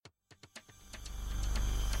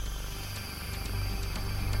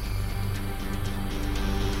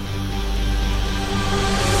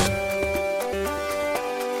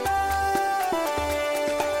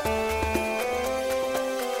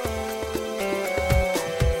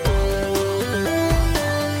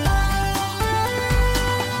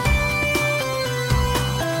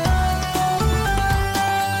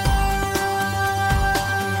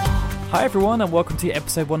everyone, and welcome to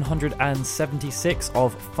episode 176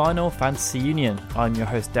 of Final Fantasy Union. I'm your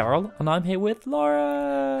host Daryl, and I'm here with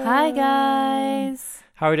Laura. Hi guys.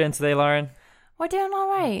 How are we doing today, Lauren? We're doing all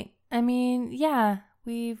right. I mean, yeah,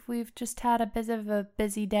 we've just had a bit of a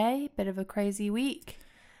busy day, bit of a crazy week,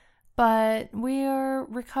 but we're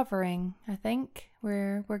recovering. I think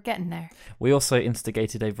we're getting there. We also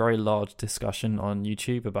instigated a very large discussion on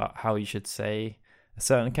YouTube about how you should say a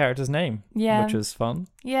certain character's name, which was fun.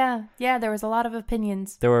 Yeah, there was a lot of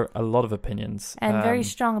opinions. There were a lot of opinions. And very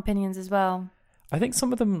strong opinions as well. I think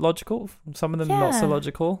some of them logical, some of them not so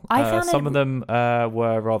logical. Some of them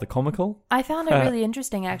were rather comical. I found it really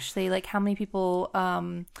interesting, actually, like how many people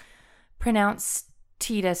pronounce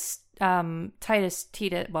Titus, I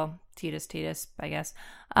guess,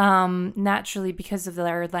 naturally because of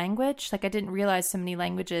their language. Like I didn't realize so many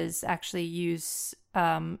languages actually use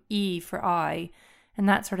E for I and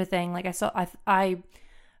that sort of thing. Like I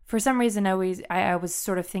for some reason I was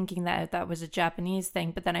sort of thinking that was a Japanese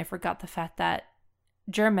thing, but then I forgot the fact that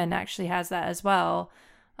German actually has that as well.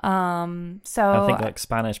 So I think like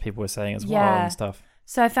Spanish people were saying as well and stuff.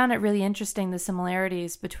 So I found it really interesting, the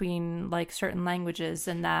similarities between like certain languages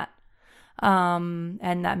and that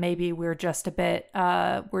maybe we're just a bit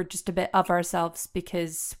of ourselves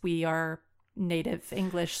because we are native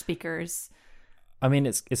English speakers. I mean,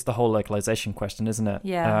 it's the whole localization question, isn't it?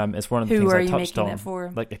 Yeah. It's one of the things I touched on. It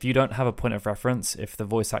for? Like, if you don't have a point of reference, if the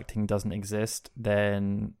voice acting doesn't exist,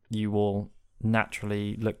 then you will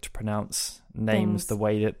naturally look to pronounce names the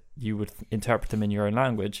way that you would interpret them in your own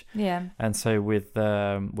language. Yeah. And so with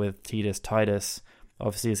Titus,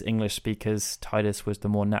 obviously as English speakers, Titus was the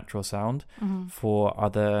more natural sound. Mm-hmm. For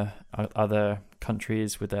other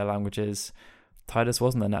countries with their languages, Titus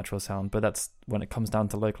wasn't a natural sound. But that's when it comes down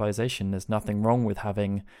to localization. There's nothing wrong with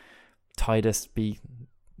having Titus be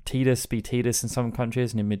Titus in some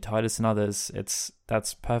countries and mid-Titus in others.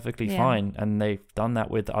 That's perfectly fine, and they've done that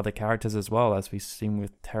with other characters as well, as we've seen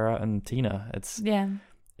with Terra and Tina.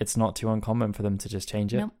 It's not too uncommon for them to just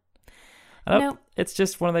change it. Nope. It's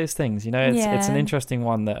just one of those things, it's an interesting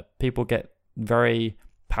one that people get very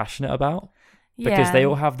passionate about because they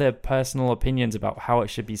all have their personal opinions about how it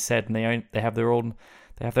should be said, and they have their own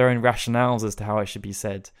rationales as to how it should be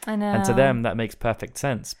said. I know. And to them, that makes perfect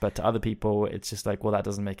sense. But to other people, it's just like, well, that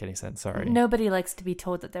doesn't make any sense. Sorry. Nobody likes to be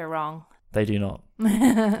told that they're wrong. They do not.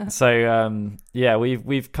 So,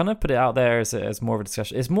 we've kind of put it out there as more of a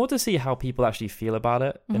discussion. It's more to see how people actually feel about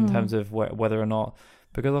it in terms of whether or not,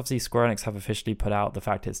 because obviously Square Enix have officially put out the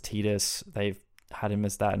fact it's Titus. They've had him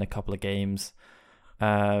as that in a couple of games.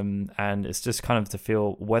 And it's just kind of to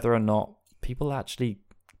feel whether or not people actually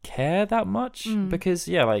care that much, because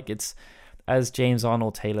it's, as James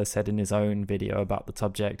Arnold Taylor said in his own video about the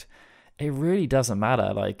subject, it really doesn't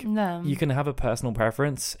matter. No. You can have a personal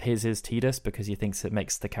preference. His is Titus because he thinks it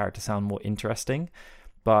makes the character sound more interesting,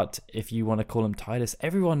 but if you want to call him Titus,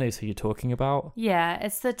 everyone knows who you're talking about.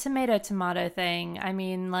 It's the tomato thing. I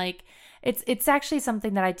mean, it's actually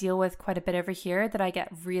something that I deal with quite a bit over here that I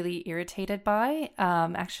get really irritated by,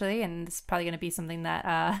 actually, and this is probably going to be something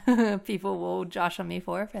that people will josh on me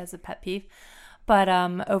for as a pet peeve. But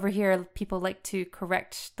over here, people like to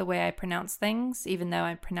correct the way I pronounce things, even though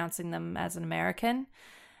I'm pronouncing them as an American.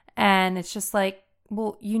 And it's just like,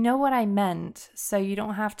 well, you know what I meant, so you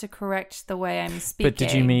don't have to correct the way I'm speaking. But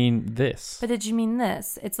did you mean this?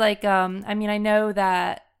 It's like, I mean, I know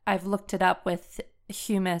that I've looked it up with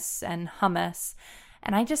humus and hummus,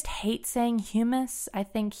 and I just hate saying humus. I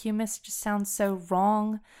think humus just sounds so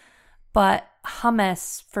wrong, but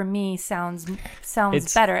hummus for me sounds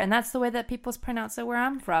better, and that's the way that people pronounce it where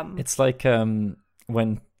I'm from. It's like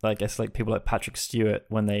when it's like people like Patrick Stewart,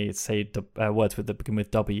 when they say words that begin with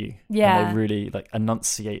W, and they really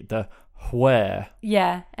enunciate the where.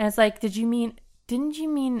 Yeah, and it's like, didn't you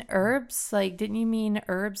mean herbs? Like, didn't you mean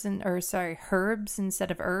herbs instead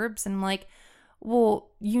of herbs? And I'm like, well,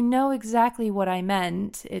 you know exactly what I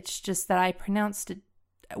meant. It's just that I pronounced it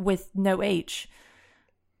with no H.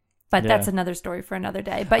 But that's another story for another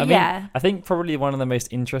day. But I think probably one of the most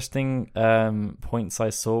interesting points I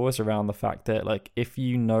saw was around the fact that, if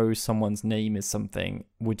you know someone's name is something,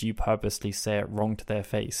 would you purposely say it wrong to their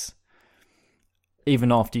face?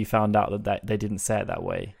 Even after you found out that they didn't say it that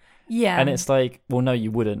way. Yeah. And it's like, well, no,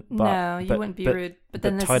 you wouldn't. You wouldn't be rude. But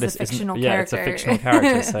then this Titus is a fictional character. character. It's a fictional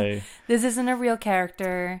character, so... This isn't a real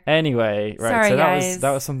character. Anyway, right, Sorry, so guys.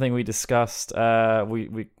 that was something we discussed.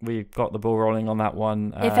 We got the ball rolling on that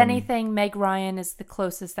one. If anything, Meg Ryan is the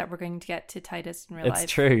closest that we're going to get to Titus in real life.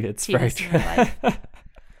 It's true. It's very true.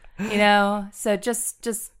 So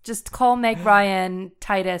just call Meg Ryan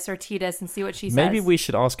Titus or Titus and see what she says. Maybe we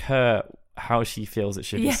should ask her how she feels it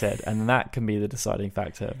should be said, and that can be the deciding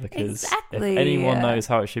factor, because exactly. if anyone knows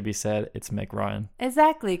how it should be said, it's Meg Ryan.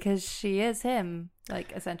 Exactly, because she is him,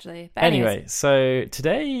 like, essentially. But anyway, so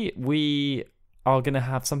today we are going to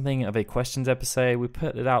have something of a questions episode. We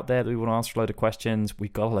put it out there that we want to answer a load of questions. We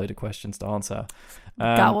got a load of questions to answer.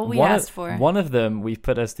 Got what we asked for. One of them we've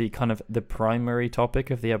put as the kind of the primary topic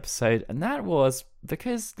of the episode, and that was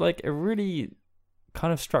because like it really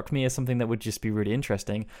kind of struck me as something that would just be really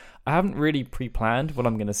interesting. I haven't really pre-planned what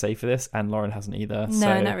I'm going to say for this, and Lauren hasn't either. No,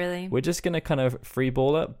 so not really. We're just going to kind of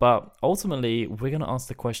freeball it, but ultimately we're going to ask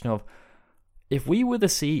the question of, if we were the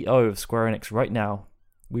CEO of Square Enix right now,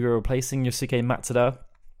 we were replacing Yosuke Matsuda,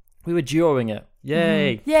 we were duoing it.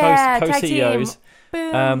 Yay! Yeah, co-CEOs.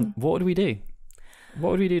 Boom. What would we do?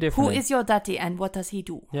 What would we do differently? Who is your daddy and what does he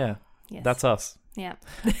do? Yeah, yes. That's us. Yeah.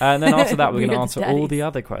 And then after that, we're going to the answer daddies. all the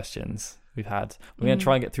other questions we've had. We're going to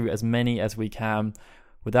try and get through as many as we can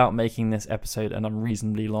without making this episode an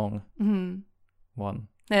unreasonably long one.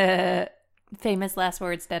 Famous last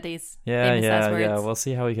words, daddies. Yeah, Famous last words. yeah. We'll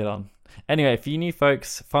see how we get on. Anyway, for you new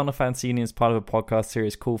folks, Final Fantasy Union is part of a podcast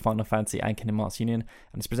series called Final Fantasy and Kingdom Hearts Union,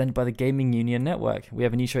 and it's presented by the Gaming Union Network. We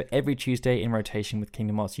have a new show every Tuesday in rotation with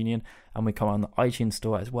Kingdom Hearts Union, and we come on the iTunes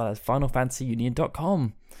Store as well as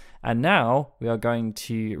FinalFantasyUnion.com. And now we are going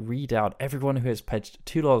to read out everyone who has pledged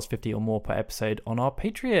 $2.50 or more per episode on our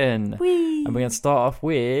Patreon. Whee! And we're going to start off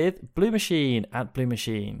with Blue Machine at Blue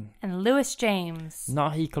Machine, And Lewis James.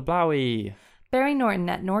 Nahi Kablawi, Barry Norton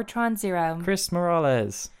at Nortron Zero. Chris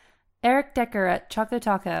Morales, Eric Decker at Choco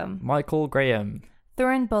Taco. Michael Graham,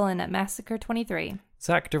 Thorin Bullen at Massacre 23.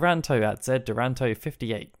 Zach Duranto at Zed Duranto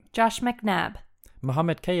 58, Josh McNabb.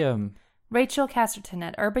 Mohammed Kayum, Rachel Casterton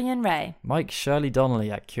at Urban Ray. Mike Shirley Donnelly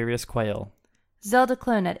at Curious Quail, Zelda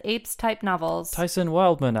Clone at Apes Type Novels. Tyson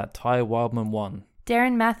Wildman at Ty Wildman 1,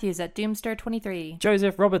 Darren Matthews at Doomster 23.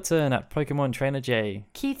 Joseph Robertson at Pokemon Trainer J,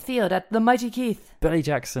 Keith Field at The Mighty Keith. Billy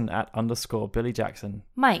Jackson at _Billy Jackson,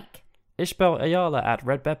 Mike. Ishbel Ayala at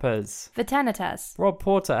Red Peppers, Vitanitas. Rob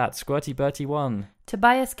Porter at Squirty Bertie 1,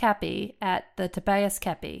 Tobias Cappy at The Tobias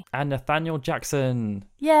Cappy. and Nathaniel Jackson.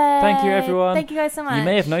 Yay! Thank you, everyone. Thank you guys so much. You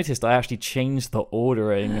may have noticed I actually changed the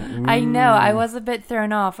ordering. I know. I was a bit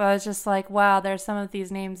thrown off. I was just like, wow, there's some of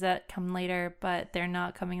these names that come later, but they're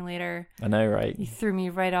not coming later. I know, right? You threw me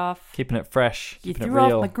right off. Keeping it fresh, You keeping threw it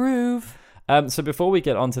real. off my groove. So before we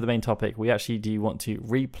get on to the main topic, we actually do want to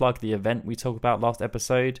re-plug the event we talked about last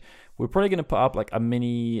episode. We're probably going to put up like a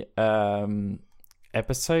mini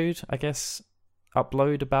episode, I guess,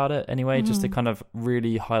 upload about it anyway, just to kind of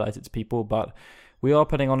really highlight it to people. But we are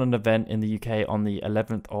putting on an event in the UK on the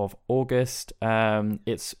 11th of August.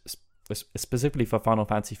 It's specifically for Final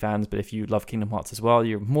Fantasy fans, but if you love Kingdom Hearts as well,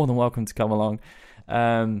 you're more than welcome to come along.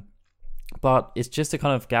 But it's just a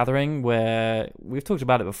kind of gathering where we've talked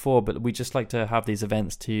about it before, but we just like to have these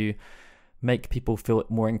events to make people feel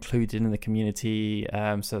more included in the community,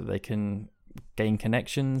 so that they can gain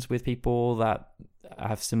connections with people that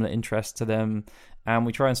have similar interests to them. And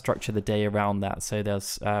we try and structure the day around that. So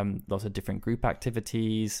there's lots of different group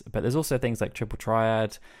activities, but there's also things like Triple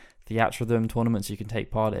Triad, Theatrhythm tournaments you can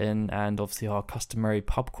take part in, and obviously our customary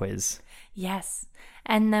pub quiz. Yes.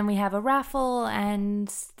 And then we have a raffle,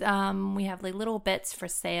 and we have like little bits for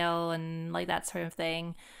sale and like that sort of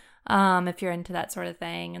thing, if you're into that sort of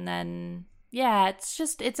thing. And then, yeah,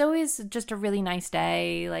 it's always just a really nice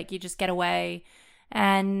day. Like you just get away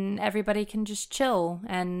and everybody can just chill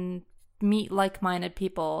and meet like-minded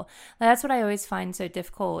people. That's what I always find so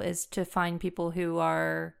difficult, is to find people who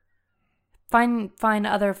are find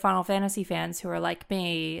other Final Fantasy fans who are like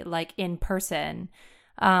me, like in person.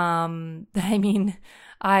 I mean,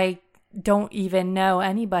 I don't even know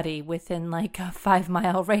anybody within like a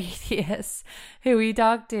 5-mile radius who we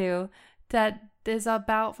talk to that is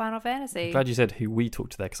about Final Fantasy. I'm glad you said who we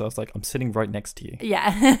talked to there, because I was like, I'm sitting right next to you.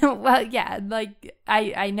 Yeah. Well, yeah, like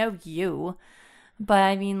I know you, but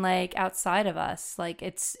I mean, like outside of us, like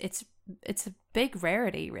it's a big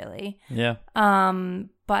rarity, really. Yeah.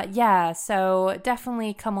 But yeah, so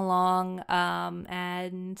definitely come along,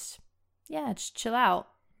 and yeah, just chill out.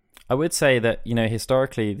 I would say that, you know,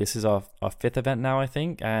 historically, this is our 5th event now, I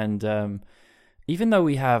think. And even though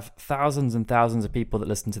we have thousands and thousands of people that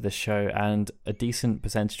listen to this show, and a decent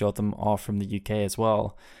percentage of them are from the UK as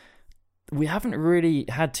well, we haven't really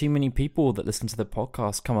had too many people that listen to the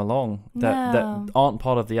podcast come along that aren't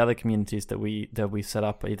part of the other communities that we set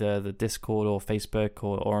up, either the Discord or Facebook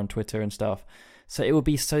or on Twitter and stuff. So it would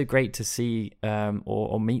be so great to see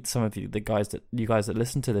or meet some of you guys that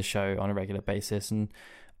listen to the show on a regular basis. And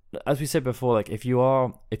as we said before, like if you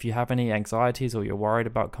have any anxieties or you're worried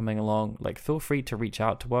about coming along, like feel free to reach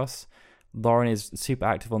out to us. Lauren is super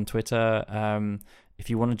active on Twitter. If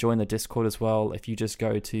you want to join the Discord as well, if you just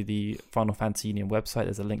go to the Final Fantasy Union website,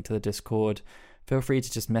 there's a link to the Discord. Feel free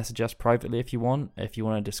to just message us privately if you want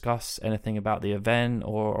to discuss anything about the event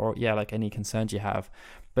or like any concerns you have.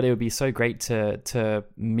 But it would be so great to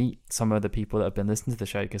meet some of the people that have been listening to the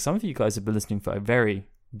show, because some of you guys have been listening for a very,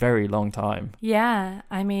 very long time. Yeah,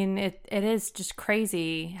 I mean, it is just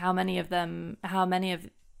crazy how many of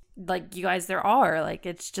like you guys there are. Like,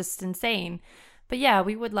 it's just insane. But yeah,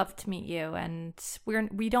 we would love to meet you, and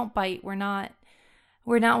we don't bite. We're not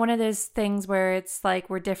one of those things where it's like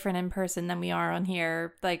we're different in person than we are on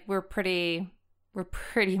here. Like, we're pretty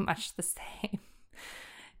much the same.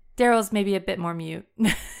 Daryl's maybe a bit more mute.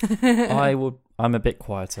 I'm a bit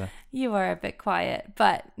quieter. You are a bit quiet,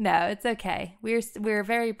 but no, it's okay. We're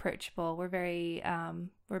very approachable. We're very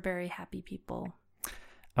happy people.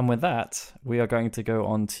 And with that, we are going to go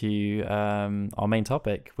on to our main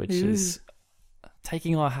topic, which is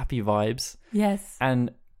taking our happy vibes, yes,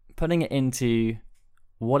 and putting it into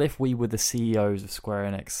what if we were the CEOs of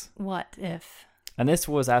Square Enix? What if? And this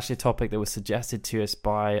was actually a topic that was suggested to us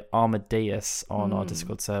by Armadeus on our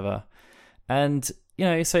Discord server. And,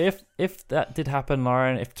 so if that did happen,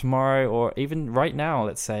 Lauren, if tomorrow or even right now,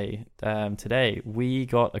 let's say today, we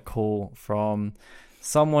got a call from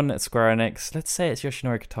someone at Square Enix, let's say it's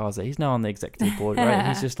Yoshinori Kitase, he's now on the executive board, right? And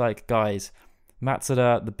he's just like, guys,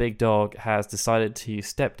 Matsuda, the big dog, has decided to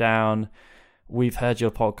step down. We've heard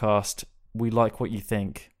your podcast. We like what you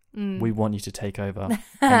think. We want you to take over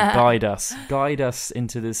and guide us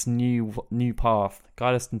into this new path,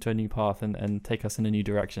 guide us into a new path and take us in a new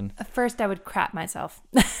direction. At first I would crap myself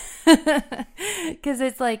because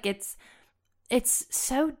it's like, it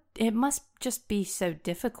must just be so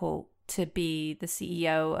difficult to be the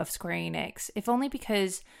CEO of Square Enix, if only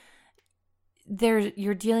because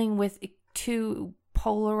you're dealing with two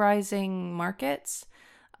polarizing markets.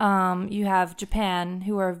 You have Japan,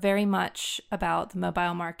 who are very much about the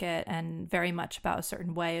mobile market and very much about a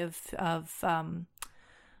certain way of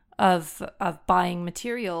buying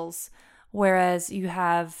materials, whereas you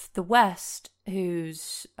have the West,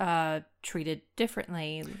 who's treated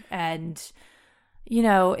differently, and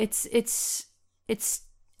it's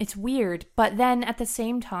weird. But then at the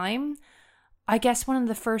same time, I guess one of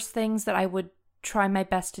the first things that I would try my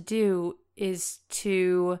best to do is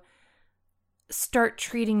to start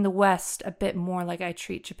treating the West a bit more like I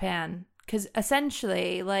treat Japan. Because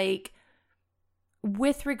essentially, like,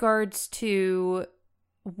 with regards to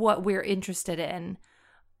what we're interested in,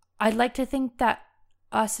 I'd like to think that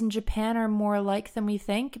us and Japan are more alike than we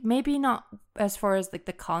think. Maybe not as far as like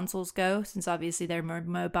the consoles go, since obviously they're more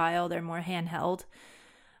mobile, they're more handheld.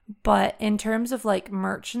 But in terms of like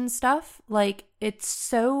merch and stuff, like, it's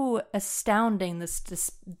so astounding,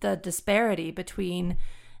 the disparity between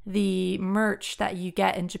the merch that you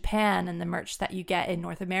get in Japan and the merch that you get in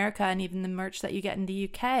North America, and even the merch that you get in the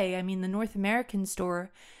UK. I mean, the North American store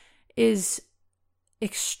is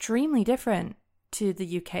extremely different to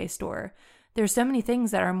the UK store. There's so many things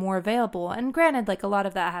that are more available, and granted, like, a lot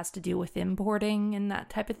of that has to do with importing and that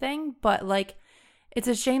type of thing, but like, it's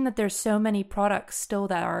a shame that there's so many products still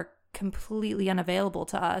that are completely unavailable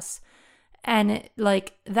to us. And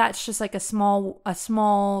that's just like a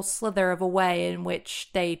small slither of a way in which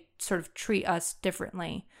they sort of treat us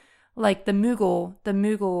differently. Like the Moogle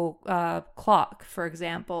clock, for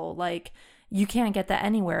example, like, you can't get that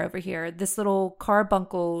anywhere over here. This little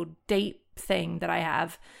carbuncle date thing that I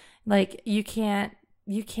have, like, you can't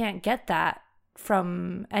get that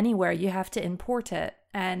from anywhere. You have to import it,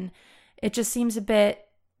 and it just seems a bit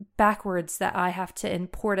backwards that I have to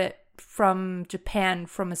import it from Japan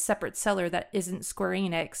from a separate seller that isn't Square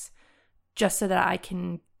Enix, just so that I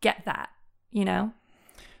can get that,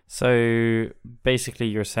 So basically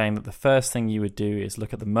you're saying that the first thing you would do is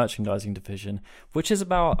look at the merchandising division, which is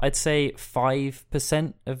about, I'd say,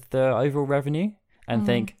 5% of the overall revenue, and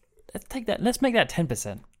think, let's make that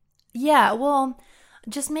 10%. Yeah, well,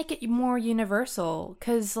 just make it more universal,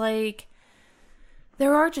 because like,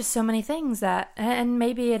 there are just so many things that, and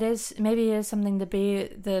maybe it is something to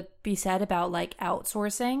be said about like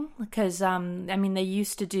outsourcing, because I mean, they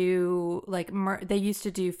used to do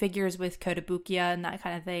figures with Kotobukiya and that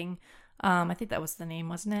kind of thing. I think that was the name,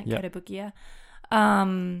 wasn't it? Yep. Kotobukiya.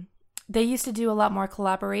 They used to do a lot more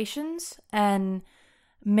collaborations, and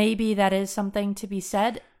maybe that is something to be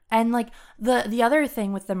said. And like the other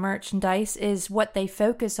thing with the merchandise is what they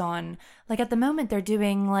focus on. Like, at the moment, they're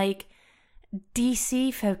doing like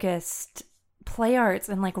DC focused play arts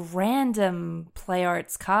and like random play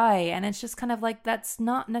arts Kai, and it's just kind of like, that's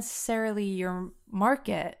not necessarily your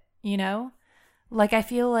market, Like, I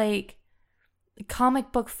feel like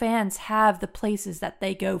comic book fans have the places that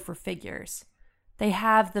they go for figures. They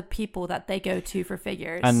have the people that they go to for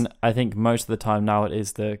figures. And I think most of the time now it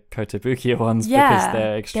is the Kotobukiya ones because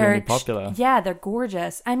they're extremely popular. Yeah, they're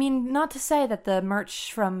gorgeous. I mean, not to say that the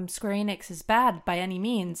merch from Square Enix is bad by any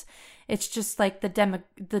means. It's just like the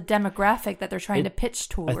demographic that they're trying to pitch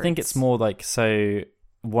towards. I think it's more like, so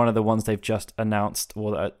one of the ones they've just announced,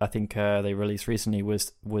 or I think they released recently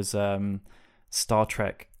was Star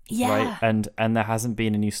Trek. Yeah. Right? And there hasn't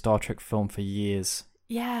been a new Star Trek film for years.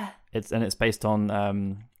 Yeah. It's based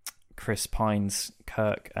on Chris Pine's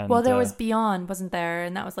Kirk. And well, there was Beyond, wasn't there?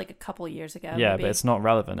 And that was like a couple years ago. Yeah, maybe. But it's not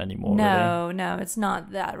relevant anymore. No, really. No, it's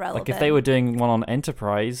not that relevant. Like if they were doing one on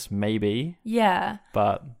Enterprise, maybe. Yeah.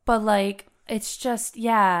 But like it's just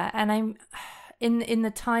and I'm in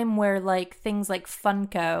the time where like things like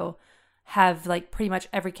Funko have like pretty much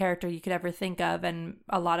every character you could ever think of, and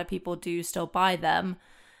a lot of people do still buy them.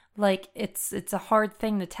 Like it's a hard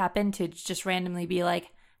thing to tap into to just randomly be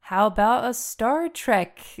like, how about a Star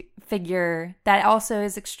Trek figure that also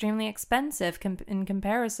is extremely expensive in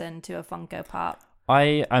comparison to a Funko Pop?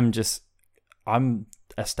 I'm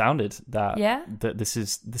astounded that this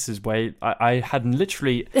is way I had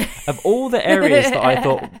literally of all the areas that I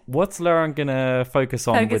thought, what's Lauren gonna focus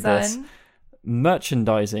on with this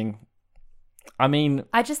merchandising? I mean,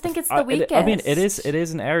 I just think it's the weakest. I mean, it is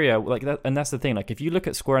an area like that, and that's the thing. Like, if you look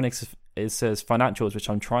at Square Enix, it says financials, which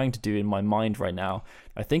I'm trying to do in my mind right now.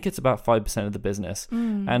 I think it's about 5% of the business,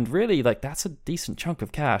 and really, like, that's a decent chunk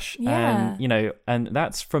of cash. Yeah. And and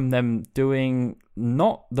that's from them doing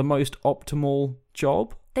not the most optimal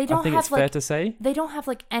job. They don't. I think have, it's fair to say they don't have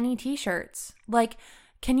like any T-shirts. Like,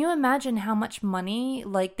 can you imagine how much money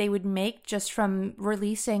like they would make just from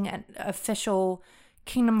releasing an official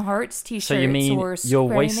Kingdom Hearts T-shirts? So you mean or you're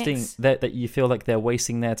wasting that you feel like they're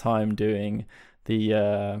wasting their time doing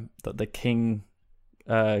the King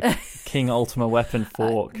King Ultima Weapon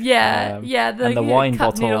fork, and the wine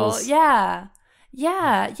cup bottles, noodle.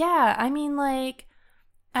 Yeah. I mean, like,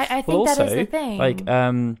 I think also, that is the thing.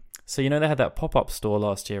 Like, so they had that pop-up store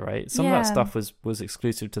last year, right? Some of that stuff was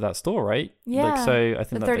exclusive to that store, right? Yeah. Like, so I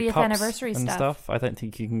think the like 30th the cups anniversary and stuff, I don't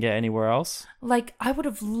think you can get anywhere else. Like, I would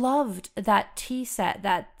have loved that tea set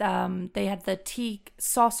that they had, the tea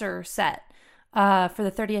saucer set for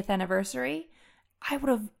the 30th anniversary. I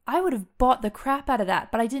would have bought the crap out of that,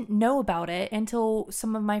 but I didn't know about it until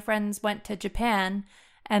some of my friends went to Japan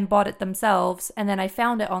and bought it themselves, and then I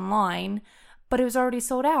found it online, but it was already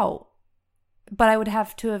sold out. But I would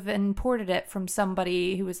have to have imported it from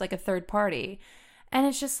somebody who was like a third party. And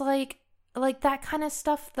it's just like that kind of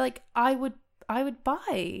stuff, like I would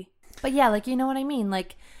buy. But yeah, like, you know what I mean?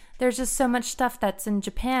 Like, there's just so much stuff that's in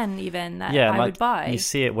Japan even that I would buy. You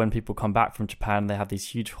see it when people come back from Japan, they have these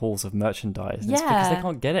huge hauls of merchandise. And it's because they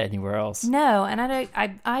can't get it anywhere else. No, and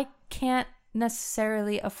I can't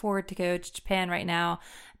necessarily afford to go to Japan right now,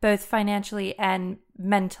 both financially and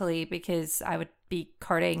mentally, because I would be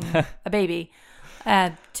carting a baby,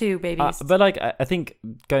 2 babies. But like, I think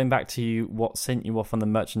going back to what sent you off on the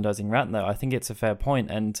merchandising rant, though, I think it's a fair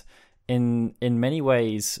point, and in many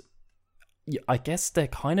ways, I guess they're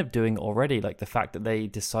kind of doing already. Like the fact that they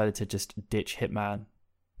decided to just ditch Hitman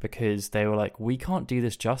because they were like, we can't do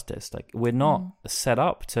this justice. Like, we're not set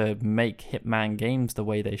up to make Hitman games the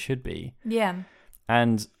way they should be. Yeah,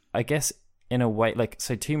 and I guess, in a way, like,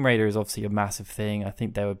 so Tomb Raider is obviously a massive thing. I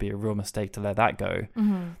think there would be a real mistake to let that go.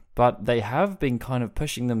 Mm-hmm. But they have been kind of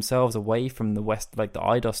pushing themselves away from the West, like the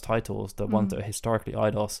IDOS titles, the ones that are historically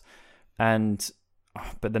IDOS.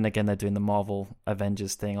 But then again, they're doing the Marvel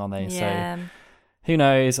Avengers thing, aren't they? Yeah. So who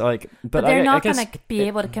knows? Like, but they're not going to be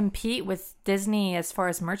able to compete with Disney as far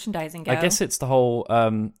as merchandising goes. I guess it's the whole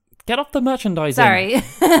get off the merchandising. Sorry.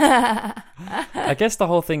 I guess the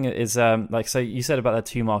whole thing is like, so you said about the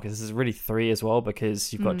 2 markets. This is really 3 as well,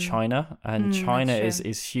 because you've got China, and China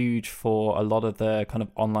is huge for a lot of the kind of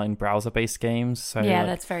online browser-based games. So yeah, like,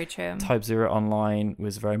 that's very true. Type 0 Online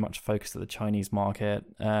was very much focused at the Chinese market.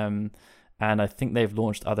 And I think they've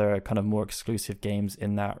launched other kind of more exclusive games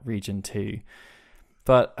in that region too.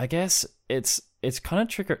 But I guess it's kind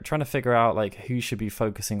of trying to figure out like who should be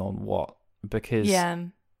focusing on what, because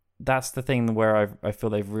that's the thing where I feel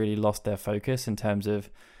they've really lost their focus in terms of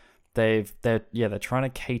they're trying to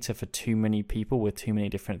cater for too many people with too many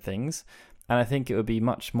different things. And I think it would be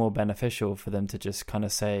much more beneficial for them to just kind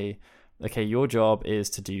of say, okay, your job is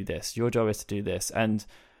to do this. Your job is to do this. And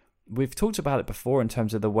we've talked about it before in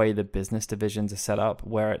terms of the way the business divisions are set up,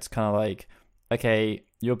 where it's kind of like, okay,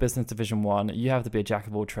 your business division 1, you have to be a jack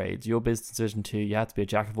of all trades. Your business division 2, you have to be a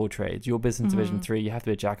jack of all trades. Your business division 3, you have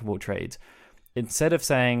to be a jack of all trades. instead of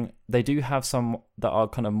saying they do have some that are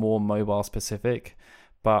kind of more mobile specific,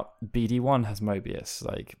 but BD1 has Mobius,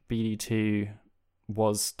 like BD2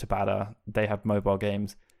 was Tabata, they have mobile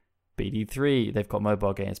games. BD3, they've got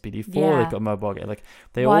mobile games. BD4, they've got mobile games. Like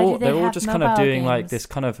they're all just kind of doing like this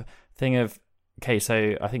kind of thing of, okay,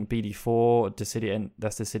 so I think BD4,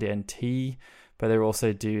 that's Dissidia NT, but they're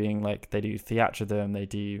also doing like, they do Theatrhythm, they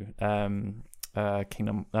do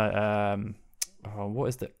Kingdom, what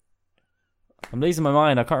is the, I'm losing my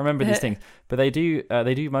mind, I can't remember these things, but they do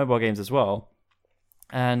mobile games as well.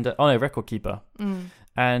 And Record Keeper.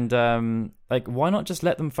 And like, why not just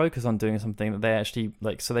let them focus on doing something that they actually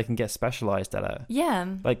like, so they can get specialized at it? Yeah.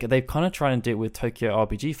 Like they're kind of trying to do it with Tokyo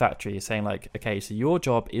RPG Factory, saying like, okay, so your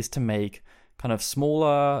job is to make kind of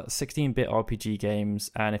smaller 16-bit RPG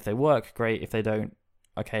games, and if they work, great. If they don't,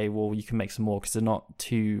 okay, well, you can make some more because they're not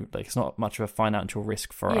too, like, it's not much of a financial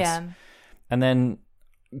risk for us. And then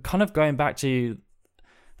kind of going back to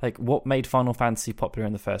like what made Final Fantasy popular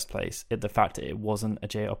in the first place, the fact that it wasn't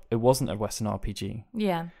a Western RPG.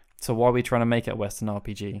 Yeah. So why are we trying to make it a Western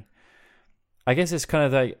RPG? I guess it's kind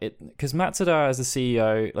of like because Matsuda as the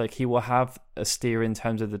CEO, like he will have a steer in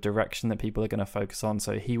terms of the direction that people are going to focus on.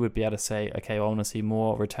 So he would be able to say, okay, well, I want to see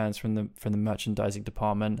more returns from the merchandising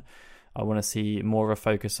department. I want to see more of a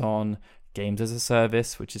focus on games as a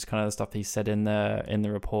service, which is kind of the stuff he said in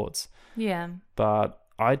the reports. Yeah. But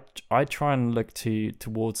I try and look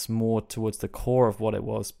towards the core of what it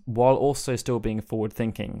was, while also still being forward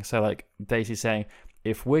thinking. So like basically saying,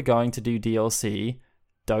 if we're going to do DLC,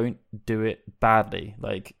 don't do it badly.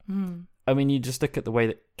 Like, I mean, you just look at the way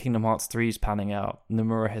that Kingdom Hearts 3 is panning out.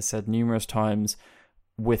 Nomura has said numerous times,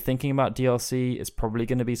 we're thinking about DLC. It's probably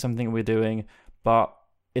going to be something we're doing, but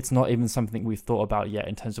it's not even something we've thought about yet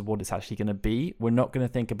in terms of what it's actually going to be. We're not going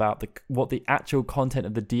to think about what the actual content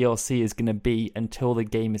of the DLC is going to be until the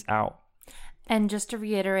game is out. And just to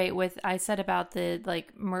reiterate what I said about the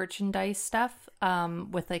like merchandise stuff,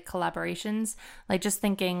 with like collaborations, like just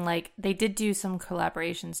thinking like they did do some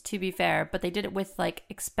collaborations, to be fair, but they did it with like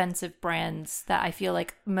expensive brands that I feel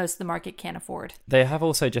like most of the market can't afford. They have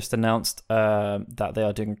also just announced that they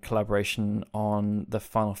are doing a collaboration on the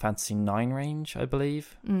Final Fantasy IX range, I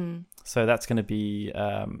believe. So that's going to be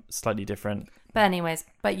slightly different. But anyways,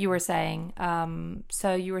 you were saying,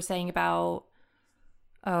 so you were saying about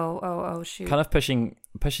shoot, kind of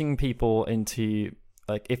pushing people into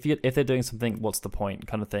like, if they're doing something, what's the point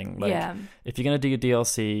kind of thing. Like, if you're going to do your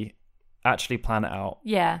DLC, actually plan it out.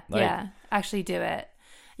 Actually do it.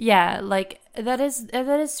 Like that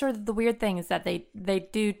is sort of the weird thing, is that they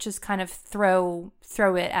do just kind of throw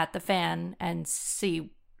it at the fan and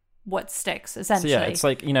see what sticks, essentially. So it's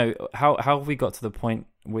like, you know, how have we got to the point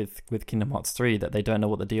with Kingdom Hearts 3 that they don't know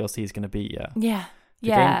what the DLC is going to be yet?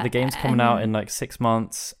 The game's coming out in like 6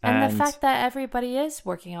 months, and the fact that everybody is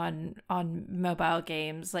working on mobile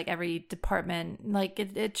games, like every department, like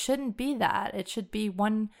it shouldn't be that. It should be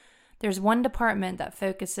there's one department that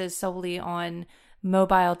focuses solely on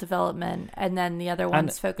mobile development, and then the other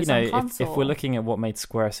ones focus on console. If we're looking at what made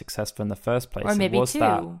Square successful in the first place, or maybe it was two.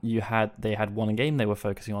 That they had one game they were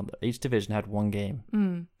focusing on. Each division had one game,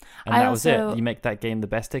 and that was it. You make that game the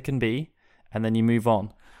best it can be, and then you move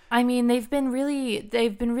on. I mean, they've been really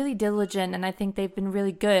diligent, and I think they've been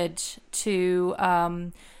really good to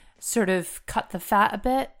sort of cut the fat a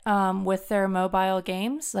bit with their mobile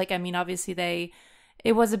games. Like, I mean, obviously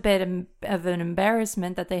it was a bit of an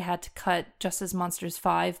embarrassment that they had to cut Justice Monsters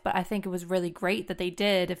 5, but I think it was really great that they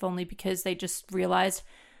did, if only because they just realized,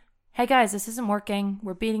 hey guys, this isn't working.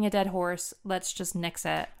 We're beating a dead horse. Let's just nix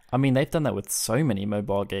it. I mean, they've done that with so many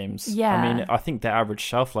mobile games. Yeah. I mean, I think the average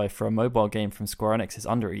shelf life for a mobile game from Square Enix is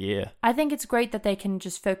under a year. I think it's great that they can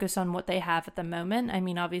just focus on what they have at the moment. I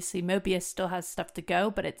mean, obviously, Mobius still has stuff to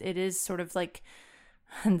go, but it is sort of like,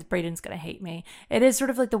 and Brayden's going to hate me, it is sort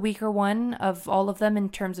of like the weaker one of all of them in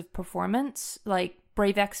terms of performance. Like,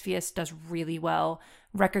 Brave Exvius does really well.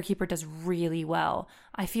 Record Keeper does really well.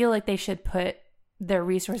 I feel like they should put their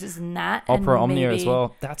resources in that. Opera Omnia as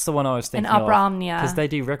well. That's the one I was thinking of. And Opera Omnia. Because they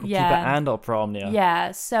do Record Keeper and Opera Omnia.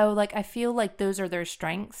 Yeah, so like I feel like those are their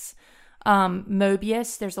strengths.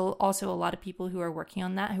 Mobius, there's also a lot of people who are working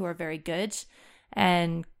on that who are very good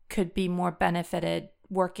and could be more benefited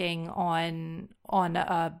working on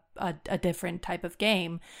a different type of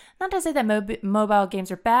game. Not to say that mobile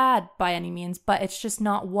games are bad by any means, but it's just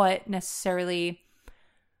not what necessarily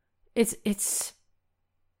it's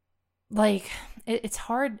like it's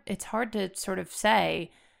hard to sort of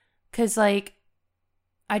say, because like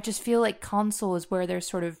I just feel like console is where they're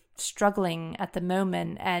sort of struggling at the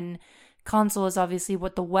moment, and console is obviously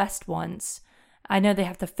what the West wants. I know they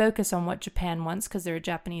have to focus on what Japan wants because they're a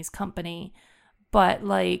Japanese company, but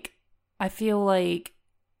like I feel like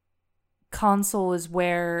console is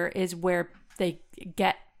where they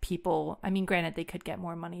get people. I mean, granted, they could get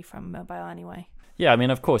more money from mobile anyway. Yeah, I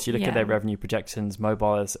mean, of course, you look at their revenue projections,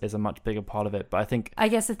 mobile is a much bigger part of it. But I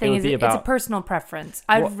guess the thing is, it's a personal preference.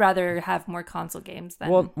 I'd rather have more console games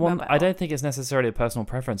than mobile. I don't think it's necessarily a personal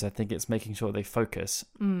preference. I think it's making sure they focus.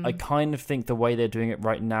 I kind of think the way they're doing it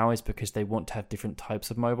right now is because they want to have different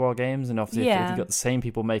types of mobile games. And obviously, if you've got the same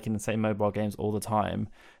people making the same mobile games all the time,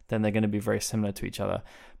 then they're going to be very similar to each other.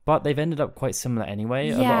 But they've ended up quite similar anyway.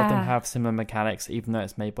 A lot of them have similar mechanics, even though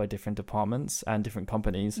it's made by different departments and different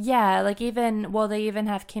companies. Yeah, like they even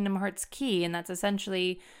have Kingdom Hearts Key, and that's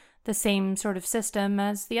essentially the same sort of system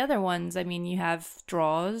as the other ones. I mean, you have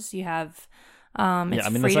draws, you have there's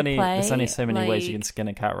only so many ways you can skin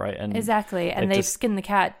a cat, right? And exactly, and they've skinned the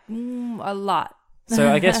cat a lot.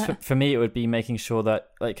 So I guess for me, it would be making sure that,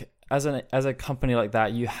 like, as a company like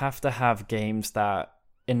that, you have to have games that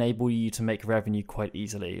enable you to make revenue quite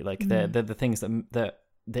easily. Like they're the things that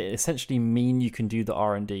essentially mean you can do the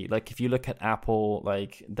R&D. Like if you look at Apple,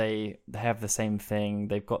 like they have the same thing.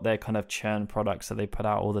 They've got their kind of churn products that they put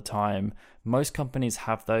out all the time. Most companies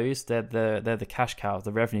have those. They're the cash cows,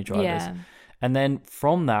 the revenue drivers. Yeah. And then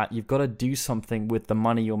from that, you've got to do something with the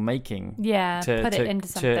money you're making. Yeah, put it into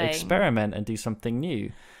something. To experiment and do something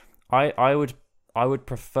new. I would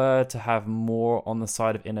prefer to have more on the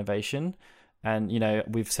side of innovation. And, you know,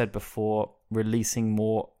 we've said before, releasing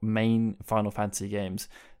more main Final Fantasy games.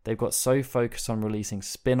 They've got so focused on releasing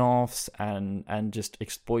spin-offs and just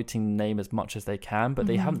exploiting the name as much as they can, but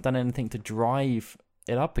they haven't done anything to drive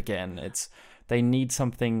it up again. They need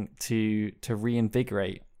something to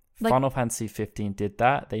reinvigorate. Like, Final Fantasy 15 did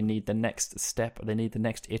that. They need the next step. They need the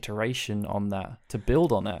next iteration on that to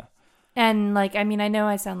build on it. And like, I mean, I know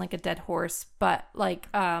I sound like a dead horse, but like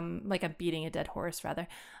I'm beating a dead horse rather.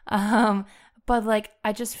 But like,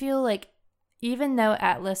 I just feel like even though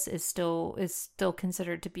Atlus is still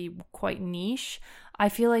considered to be quite niche, I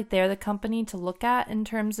feel like they're the company to look at in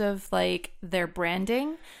terms of like their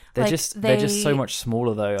branding. They're just so much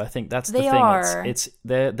smaller though. I think that's the thing. Are. It's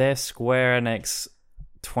they're Square Enix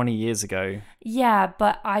 20 years ago. Yeah,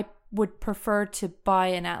 but I would prefer to buy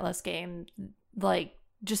an Atlus game, like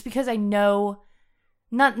just because I know,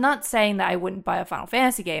 not saying that I wouldn't buy a Final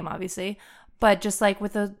Fantasy game, obviously, but just like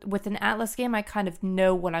with an Atlus game, I kind of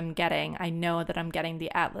know what I'm getting. I know that I'm getting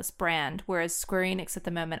the Atlus brand, whereas Square Enix at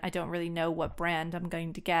the moment, I don't really know what brand I'm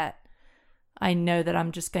going to get. I know that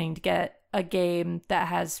I'm just going to get a game that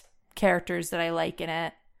has characters that I like in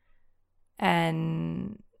it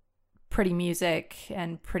and pretty music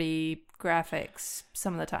and pretty graphics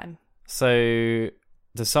some of the time. So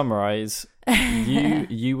to summarize,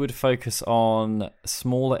 you would focus on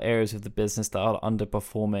smaller areas of the business that are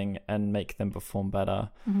underperforming and make them perform better.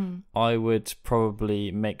 I would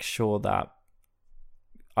probably make sure that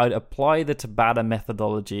I'd apply the Tabata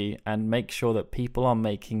methodology and make sure that people are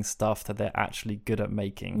making stuff that they're actually good at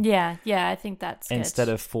making. Yeah, I think that's good. Instead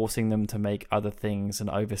of forcing them to make other things and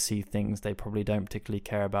oversee things they probably don't particularly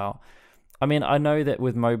care about. I mean, I know that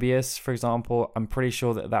with Mobius, for example, I'm pretty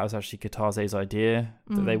sure that was actually Katase's idea,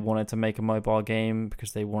 that they wanted to make a mobile game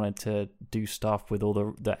because they wanted to do stuff with all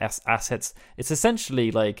the assets. It's essentially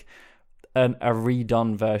like a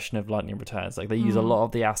redone version of Lightning Returns. Like they use a lot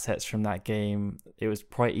of the assets from that game. It was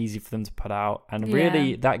quite easy for them to put out. And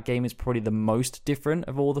really, that game is probably the most different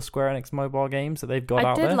of all the Square Enix mobile games that they've got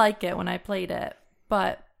out there. I did like it when I played it,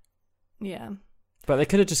 but yeah. But they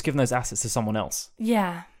could have just given those assets to someone else.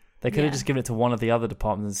 Yeah. They could have just given it to one of the other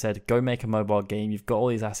departments and said, go make a mobile game. You've got all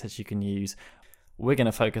these assets you can use. We're going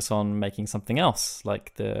to focus on making something else,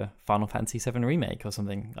 like the Final Fantasy VII Remake or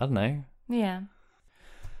something. I don't know. Yeah.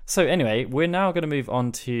 So anyway, we're now going to move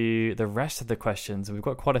on to the rest of the questions. We've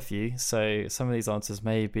got quite a few, so some of these answers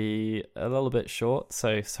may be a little bit short,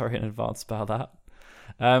 so sorry in advance about that.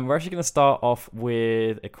 We're actually going to start off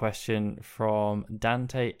with a question from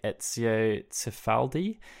Dante Ezio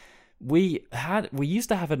Cifaldi. We used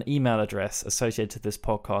to have an email address associated to this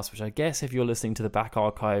podcast, which I guess if you're listening to the back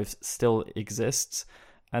archives still exists.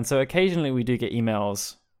 And so occasionally we do get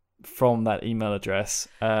emails from that email address.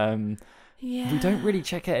 We don't really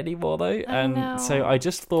check it anymore though. So I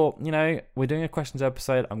just thought, we're doing a questions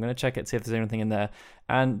episode. I'm going to check it, see if there's anything in there.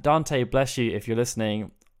 And Dante, bless you if you're listening.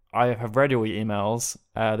 I have read all your emails.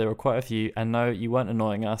 There were quite a few, and no, you weren't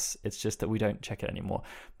annoying us. It's just that we don't check it anymore.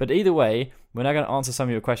 But either way, we're now going to answer some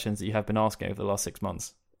of your questions that you have been asking over the last 6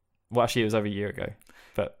 months. Well, actually, it was over a year ago,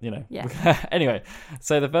 but Yeah. Anyway,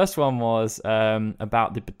 so the first one was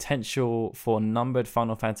about the potential for numbered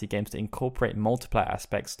Final Fantasy games to incorporate multiplayer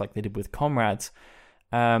aspects like they did with Comrades.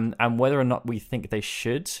 and whether or not we think they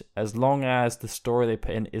should, as long as the story they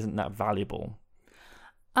put in isn't that valuable.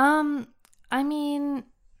 I mean,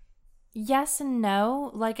 yes and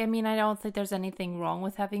no. Like, I mean, I don't think there's anything wrong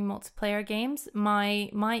with having multiplayer games.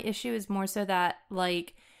 My issue is more so that,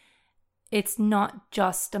 like, it's not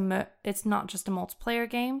just a multiplayer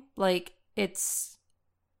game. Like, it's,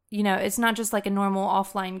 you know, it's not just like a normal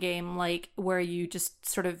offline game, like where you just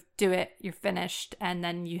sort of do it, you're finished, and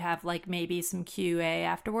then you have like maybe some QA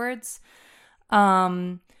afterwards.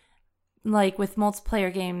 Like with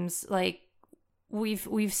multiplayer games, like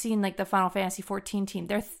we've seen like the Final Fantasy 14 team,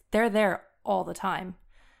 they're there all the time.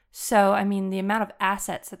 So I mean, the amount of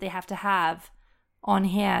assets that they have to have on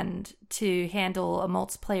hand to handle a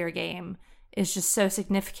multiplayer game is just so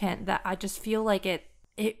significant that I just feel like it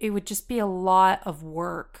would just be a lot of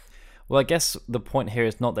work. Well, I guess the point here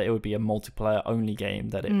is not that it would be a multiplayer only game,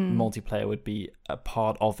 that multiplayer would be a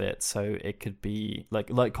part of it. So it could be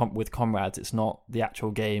like with Comrades, it's not the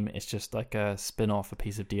actual game, it's just like a spin-off, a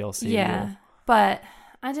piece of DLC. Yeah, but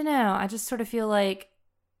I don't know. I just sort of feel like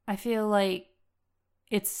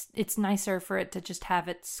it's nicer for it to just have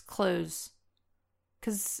its close.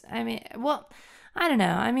 Because, I mean, well, I don't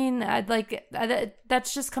know. I mean,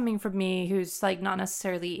 that's just coming from me, who's like not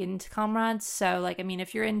necessarily into Comrades. So, like, I mean,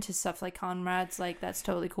 if you're into stuff like Comrades, like, that's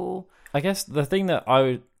totally cool. I guess the thing that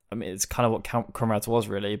I mean, it's kind of what Comrades was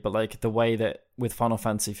really, but like the way that with Final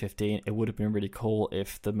Fantasy 15, it would have been really cool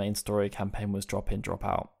if the main story campaign was drop in, drop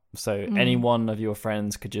out. So any one of your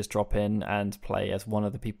friends could just drop in and play as one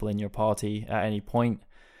of the people in your party at any point.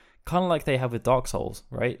 Kind of like they have with Dark Souls,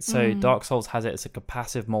 right? So Dark Souls has it as like a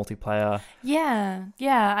passive multiplayer. Yeah,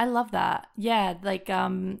 I love that. Yeah, like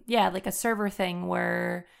like a server thing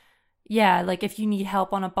where, yeah, like if you need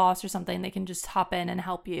help on a boss or something, they can just hop in and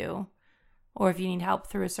help you. Or if you need help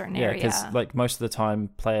through a certain area. Yeah, because like most of the time,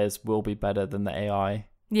 players will be better than the AI.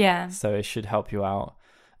 Yeah. So it should help you out.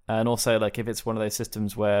 And also, like if it's one of those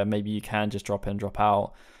systems where maybe you can just drop in, drop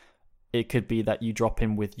out, it could be that you drop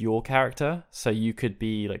in with your character. So you could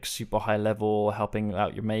be like super high level, helping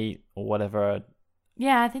out your mate or whatever.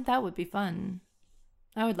 Yeah, I think that would be fun.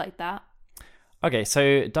 I would like that. Okay,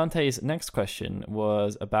 so Dante's next question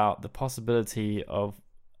was about the possibility of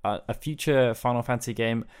a future Final Fantasy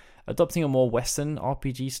game adopting a more Western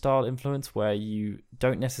RPG style influence where you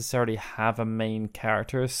don't necessarily have a main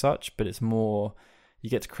character as such, but it's more... you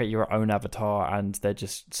get to create your own avatar and they're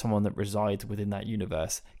just someone that resides within that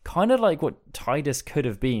universe. Kind of like what Tidus could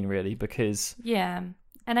have been, really, because... yeah.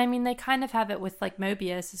 And I mean, they kind of have it with like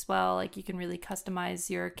Mobius as well. Like you can really customize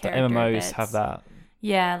your character. The MMOs bits. have that.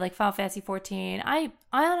 Yeah, like Final Fantasy 14. I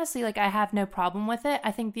honestly, like, I have no problem with it.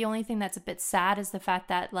 I think the only thing that's a bit sad is the fact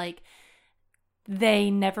that, like, they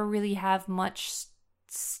never really have much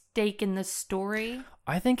stake in the story.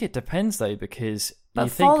 I think it depends, though, because... but you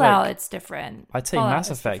think, Fallout, like, it's different. I'd say Fallout Mass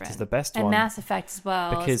Effect is the best and one. And Mass Effect as well.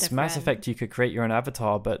 Because Mass Effect, you could create your own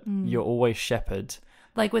avatar, but you're always Shepard.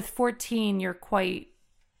 Like with 14,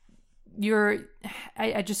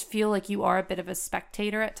 I just feel like you are a bit of a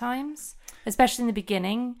spectator at times, especially in the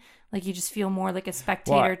beginning. Like you just feel more like a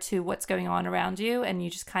spectator to what's going on around you, and you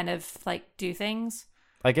just kind of like do things.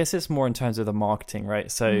 I guess it's more in terms of the marketing,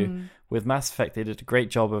 right? So with Mass Effect, they did a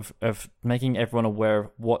great job of making everyone aware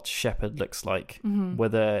of what Shepard looks like.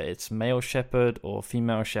 Whether it's male Shepard or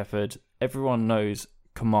female Shepard, everyone knows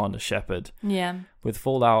Commander Shepard. Yeah. With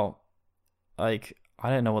Fallout, like,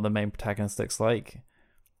 I don't know what the main protagonist looks like.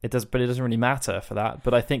 But it doesn't really matter for that.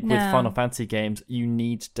 But I think with Final Fantasy games, you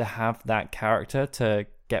need to have that character to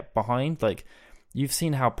get behind. Like, you've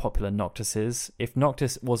seen how popular Noctis is. If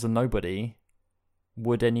Noctis was a nobody,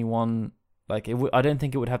 would anyone like it? I don't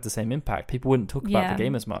think it would have the same impact. People wouldn't talk about the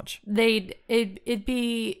game as much. It'd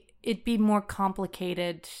be more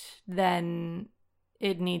complicated than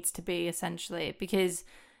it needs to be, essentially, because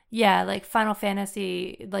like Final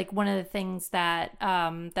Fantasy, like one of the things that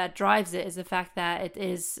that drives it is the fact that it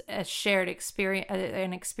is a shared experience,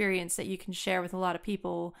 an experience that you can share with a lot of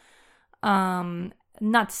people.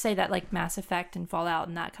 Not to say that like Mass Effect and Fallout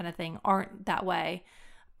and that kind of thing aren't that way.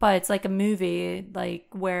 But it's like a movie, like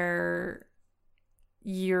where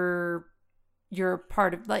you're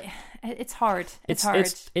part of, like, it's hard. It's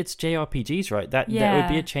hard. It's JRPGs, right? That would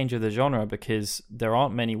be a change of the genre, because there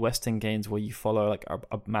aren't many Western games where you follow like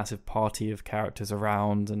a massive party of characters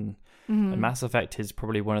around, and Mass Effect is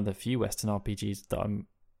probably one of the few Western RPGs that I'm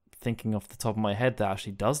thinking off the top of my head that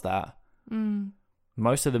actually does that.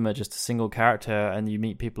 Most of them are just a single character, and you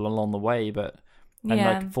meet people along the way, but And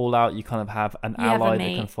Yeah. like Fallout, you kind of have an You have a ally that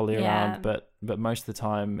mate, can follow you yeah. around, but most of the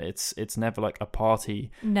time it's never like a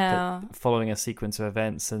party No. following a sequence of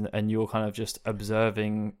events, and you're kind of just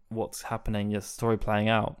observing what's happening, your story playing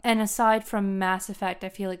out. And aside from Mass Effect, I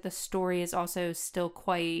feel like the story is also still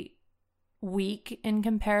quite weak in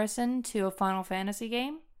comparison to a Final Fantasy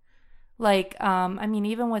game. Like, I mean,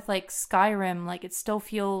 even with like Skyrim, like it still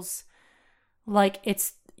feels like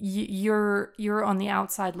it's you're on the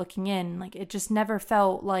outside looking in. Like it just never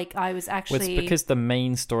felt like I was actually. Well, it's because the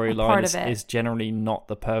main part storyline of it. is generally not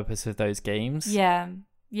the purpose of those games.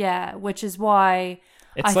 Yeah, which is why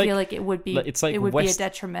It's I feel like it would be. it's like it would be a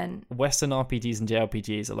detriment. Western RPGs and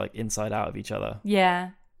JRPGs are like inside out of each other. Yeah.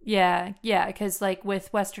 Because like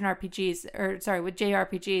with Western RPGs, or sorry, with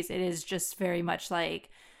JRPGs, it is just very much like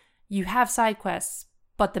you have side quests,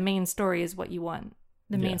 but the main story is what you want.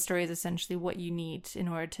 The main story is essentially what you need in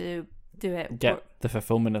order to do it. Get the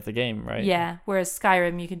fulfillment of the game, right? Yeah. Whereas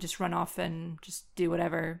Skyrim, you can just run off and just do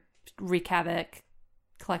whatever, wreak havoc,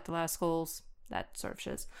 collect a lot of skulls, that sort of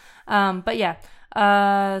shit. But yeah.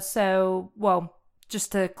 So, well,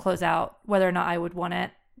 just to close out, whether or not I would want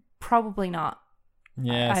it, probably not.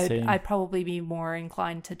 Yeah, I'd probably be more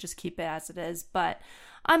inclined to just keep it as it is, but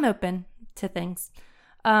I'm open to things.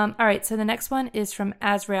 All right, so the next one is from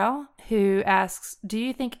Azrael, who asks, do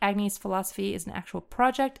you think Agni's philosophy is an actual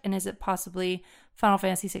project, and is it possibly Final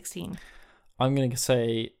Fantasy 16? I'm going to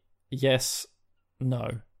say yes,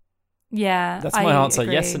 no. Yeah, that's my answer.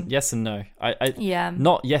 Agree. Yes and no. Yeah,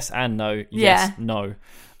 not yes and no. Yes, no.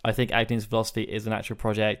 I think Agni's philosophy is an actual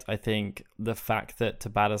project. I think the fact that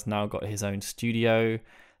Tabata's now got his own studio,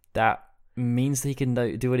 that means that he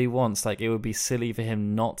can do what he wants. Like, it would be silly for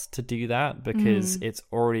him not to do that because it's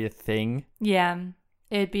already a thing. Yeah,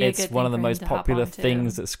 it'd be. It's one of the most popular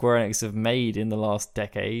things that Square Enix have made in the last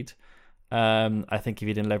decade. I think if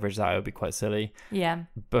he didn't leverage that, it would be quite silly. Yeah.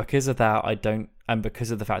 Because of that, and because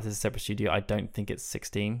of the fact it's a separate studio, I don't think it's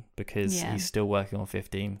 16 because he's still working on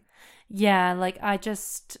 15. Yeah, like I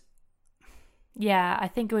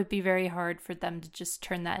think it would be very hard for them to just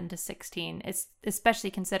turn that into 16. It's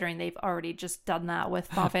especially considering they've already just done that with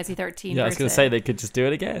Final Fantasy 13. Yeah, I was going to say they could just do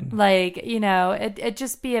it again. Like, it'd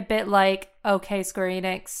just be a bit like, okay, Square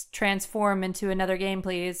Enix, transform into another game,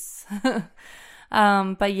 please.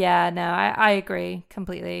 But yeah, no, I agree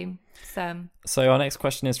completely. So our next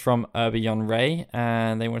question is from Beyond Ray,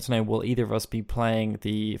 and they want to know, will either of us be playing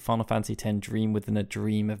the Final Fantasy X Dream Within a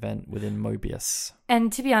Dream event within Mobius?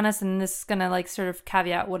 And to be honest, and this is gonna like sort of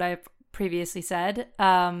caveat what I've previously said,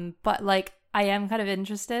 but like I am kind of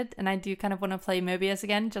interested, and I do kind of want to play Mobius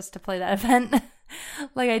again just to play that event.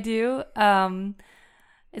 Like I do.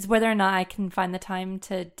 It's whether or not I can find the time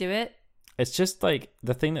to do it. It's just like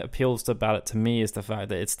the thing that appeals about it to me is the fact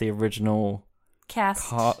that it's the original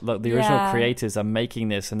cast. Like the original creators are making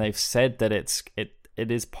this, and they've said that it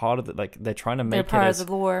is part of it. Like they're trying to make it part of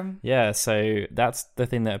the lore. Yeah, so that's the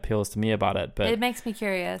thing that appeals to me about it. But it makes me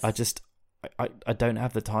curious. I don't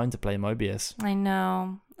have the time to play Mobius. I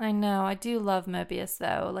know. I do love Mobius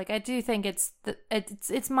though. Like I do think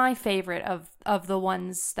it's my favorite of the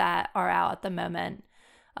ones that are out at the moment,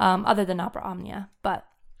 other than Opera Omnia. But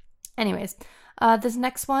anyways, this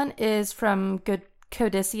next one is from Good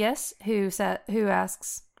Codicius, who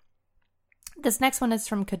asks. This next one is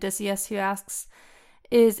from Codicius, who asks,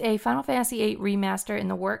 is a Final Fantasy VIII remaster in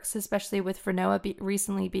the works, especially with Rinoa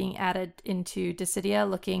recently being added into Dissidia,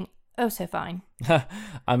 looking oh so fine?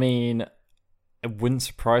 I mean, it wouldn't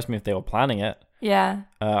surprise me if they were planning it. Yeah.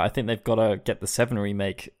 I think they've got to get the 7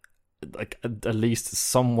 remake like at least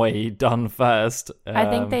some way done first. I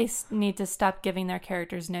think they need to stop giving their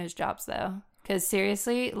characters nose jobs though, because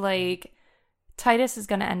seriously, like Titus is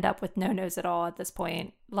going to end up with no nose at all at this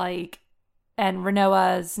point. Like, and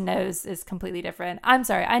Rinoa's nose is completely different. I'm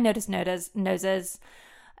sorry, I noticed noses.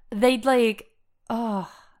 They'd like,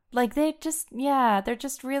 they're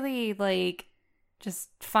just really like just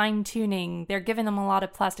fine tuning. They're giving them a lot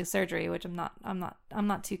of plastic surgery, which I'm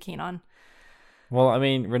not too keen on. Well, I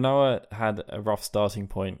mean, Rinoa had a rough starting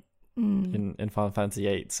point in Final Fantasy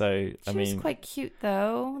VIII, so she was quite cute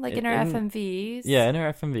though, like in her FMVs. Yeah, in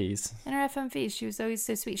her FMVs. In her FMVs, she was always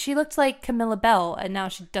so sweet. She looked like Camilla Bell, and now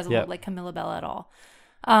she doesn't look like Camilla Bell at all.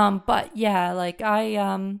 But yeah, like I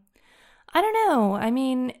don't know. I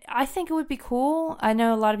mean, I think it would be cool. I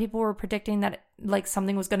know a lot of people were predicting that like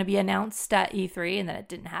something was going to be announced at E3, and then it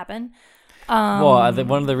didn't happen. Well,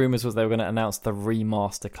 one of the rumors was they were going to announce the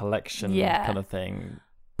remaster collection kind of thing.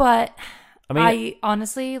 But I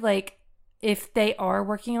honestly, like, if they are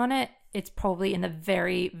working on it, it's probably in the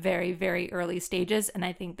very, very, very early stages, and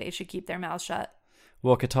I think they should keep their mouths shut.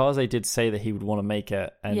 Well, Katase did say that he would want to make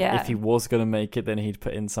it, and if he was going to make it, then he'd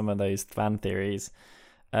put in some of those fan theories.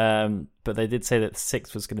 But they did say that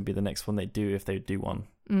 6 was going to be the next one they do if they do one.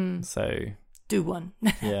 So do one.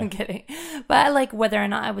 Yeah. I'm kidding. But like whether or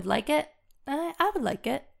not I would like it, I would like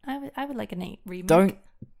it. I would like an 8 remake. Don't,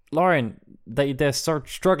 Lauren. They're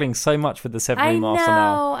struggling so much with the 7 remaster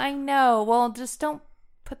now. I know. Well, just don't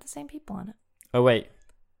put the same people on it. Oh wait.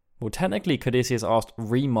 Well, technically, Codicius asked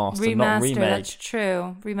remaster, not remake. That's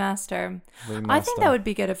true. Remaster. I think that would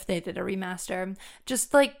be good if they did a remaster.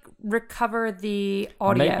 Just like recover the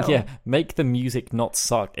audio. Make the music not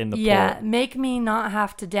suck in the port. Yeah, make me not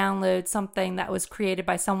have to download something that was created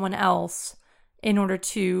by someone else in order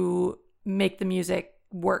to make the music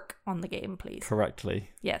work on the game, please.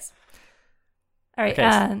 Correctly. Yes. All right.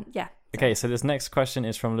 Okay, yeah. Okay, so this next question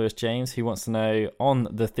is from Lewis James, who wants to know, on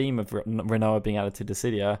the theme of Rinoa being added to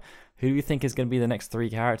Dissidia, who do you think is going to be the next 3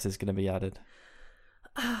 characters going to be added?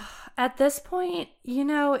 At this point,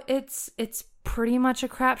 it's pretty much a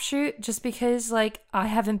crapshoot, just because like I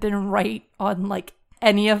haven't been right on like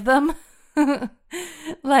any of them.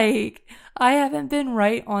 Like I haven't been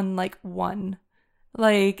right on like one.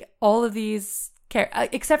 Like all of these.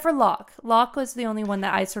 Except for Locke. Locke was the only one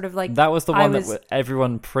that I sort of like. That was the one that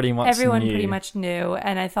everyone pretty much knew,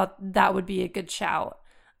 and I thought that would be a good shout.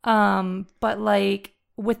 But like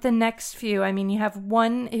with the next few, I mean, you have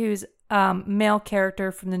one who's male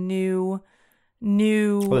character from the new.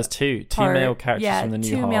 Well, there's two male characters from the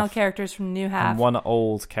new half. 2 male characters from the new half, and one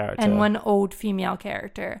old character, and one old female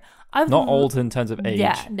character. Not old in terms of age.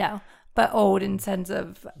 Yeah, no, but old in terms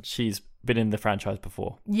of she's been in the franchise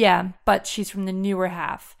before. Yeah, but she's from the newer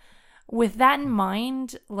half. With that in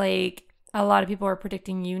mind, like a lot of people are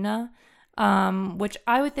predicting Yuna, which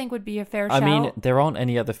I would think would be a fair shout. I mean, there aren't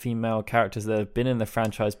any other female characters that have been in the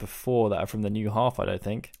franchise before that are from the new half, I don't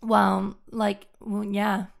think. Well,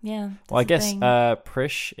 yeah. Well, I guess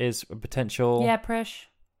Prish is a potential. Yeah, Prish.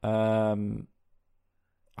 I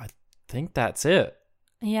think that's it.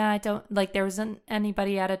 Yeah, I don't like. There wasn't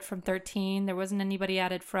anybody added from 13. There wasn't anybody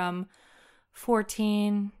added from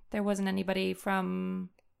 14. There wasn't anybody from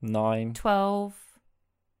 9. 12.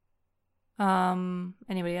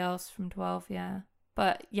 Anybody else from 12? Yeah,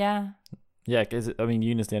 but yeah. Yeah, because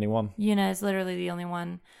Yuna's the only one. Yuna is literally the only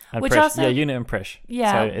one. And which Prish. also, Yuna and Prish.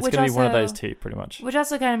 Yeah, so it's going to be one of those two, pretty much. Which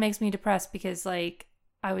also kind of makes me depressed because, like,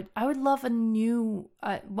 I would love a new.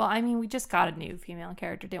 We just got a new female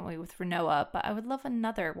character, didn't we, with Rinoa? But I would love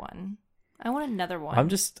another one. I want another one. I'm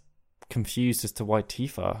just confused as to why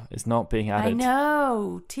Tifa is not being added. I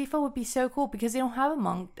know Tifa would be so cool because they don't have a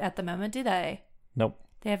monk at the moment, do they? Nope.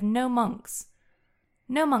 They have no monks.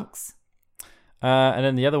 No monks. And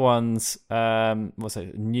then the other ones, what's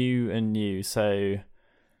it? New and new. So,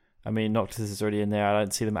 Noctis is already in there. I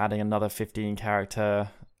don't see them adding another 15 character.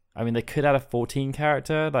 They could add a 14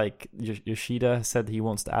 character. Like Yoshida said he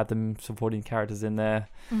wants to add them some 14 characters in there.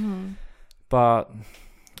 Mm-hmm. But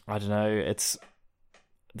I don't know.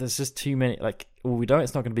 There's just too many. Like, we know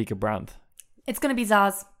it's not going to be Gabranth. It's going to be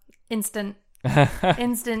Zaz. Instant.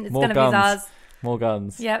 It's going to be Zaz. More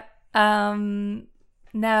guns. Yep. No,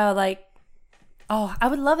 like, I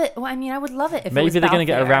would love it. Well, I would love it if maybe it was they're going to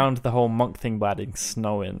get Balthier. around the whole monk thing by adding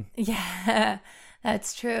snow in. Yeah,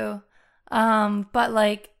 that's true. But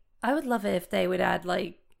like, I would love it if they would add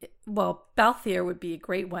Balthier would be a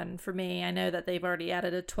great one for me. I know that they've already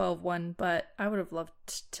added a 12 one, but I would have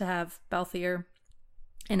loved to have Balthier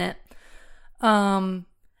in it.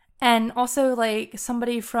 And also like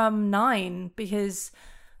somebody from 9 because,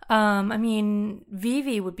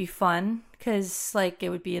 Vivi would be fun because like it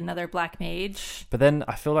would be another black mage. But then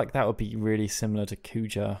I feel like that would be really similar to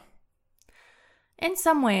Kuja. In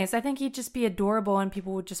some ways, I think he'd just be adorable and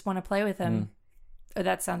people would just want to play with him. Oh,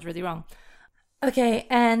 that sounds really wrong. Okay,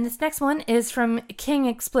 and this next one is from King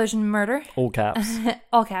Explosion Murder. All caps.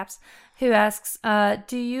 All caps. Who asks,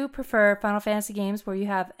 do you prefer Final Fantasy games where you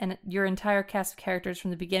have your entire cast of characters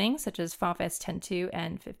from the beginning, such as Final Fantasy X-2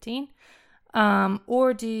 and 15?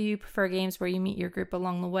 Or do you prefer games where you meet your group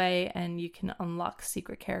along the way and you can unlock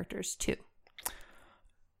secret characters too?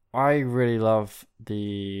 I really love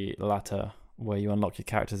the latter, where you unlock your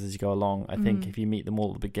characters as you go along. I think if you meet them all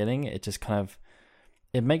at the beginning, it just kind of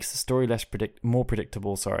it makes the story more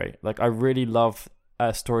predictable. Sorry, like I really love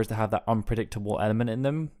stories that have that unpredictable element in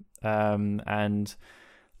them, and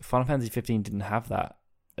Final Fantasy 15 didn't have that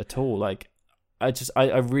at all. Like I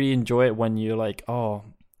really enjoy it when you're like, oh,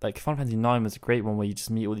 like Final Fantasy 9 was a great one where you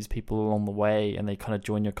just meet all these people along the way and they kind of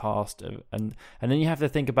join your cast, and then you have to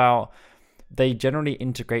think about they generally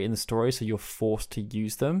integrate in the story, so you're forced to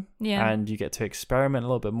use them, and you get to experiment a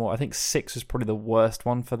little bit more. I think 6 was probably the worst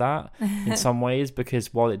one for that in some ways,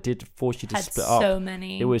 because while it did force you to split up,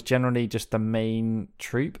 it was generally just the main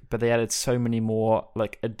troop, but they added so many more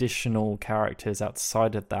like additional characters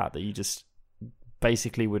outside of that you just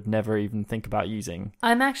basically would never even think about using.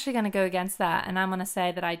 I'm actually going to go against that, and I'm going to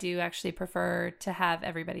say that I do actually prefer to have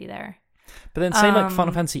everybody there. But then say like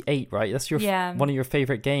Final Fantasy 8, right? That's your one of your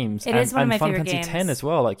favorite games. It is one of my favorite games. And Final Fantasy 10 as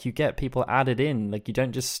well. Like you get people added in. Like you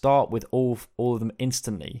don't just start with all of them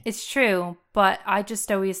instantly. It's true, but I just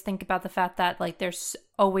always think about the fact that like there's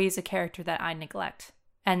always a character that I neglect,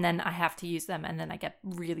 and then I have to use them, and then I get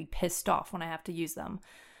really pissed off when I have to use them.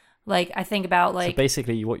 Like I think about like, so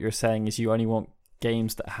basically what you're saying is you only want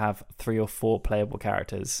games that have 3 or 4 playable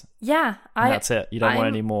characters. Yeah, that's it. You don't want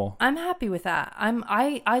any more. I'm happy with that.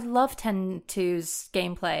 I love 10-2's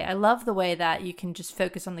gameplay. I love the way that you can just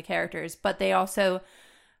focus on the characters, but they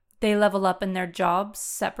level up in their jobs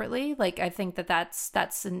separately. Like I think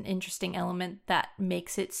that's an interesting element that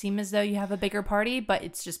makes it seem as though you have a bigger party, but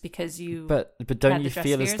it's just because you. But don't you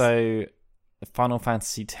feel as though Final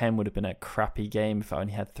Fantasy X would have been a crappy game if it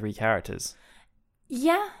only had 3 characters?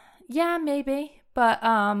 Yeah, maybe. But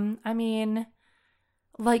I mean,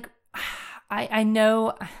 like I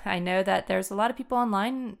know that there's a lot of people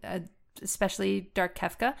online, especially Dark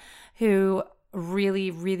Kefka, who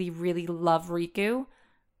really, really, really love Riku.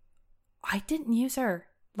 I didn't use her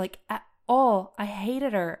like at all. I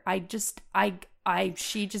hated her.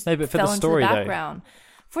 She just fell into the background.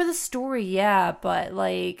 For the story, yeah, but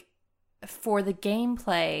like for the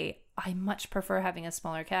gameplay, I much prefer having a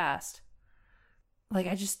smaller cast. Like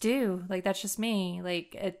I just do. Like that's just me.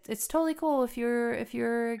 Like it's totally cool if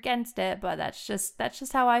you're against it, but that's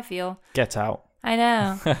just how I feel. Get out. I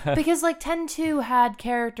know. Because like 10-2 had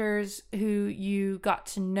characters who you got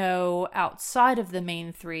to know outside of the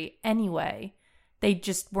main 3 anyway. They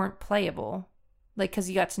just weren't playable. Like cuz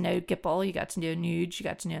you got to know Gippal, you got to know Nuge, you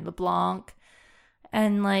got to know LeBlanc,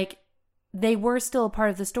 and like they were still a part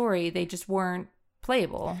of the story. They just weren't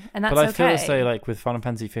playable, and that's okay. But I feel as though like with Final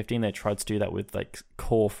Fantasy 15 they tried to do that with like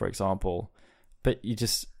Core, for example, but you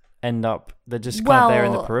just end up they're just kind of there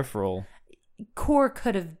in the peripheral. Core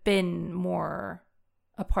could have been more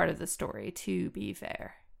a part of the story, to be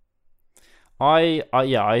fair. I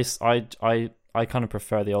kind of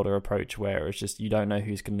prefer the older approach where it's just you don't know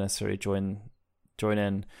who's going to necessarily join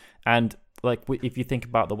in, and like if you think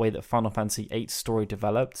about the way that Final Fantasy 8's story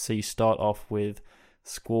developed, so you start off with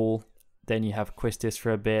Squall, then you have Quistis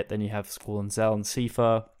for a bit, then you have Squall and Zell and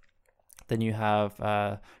Seifer, then you have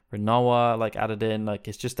Rinoa like added in. Like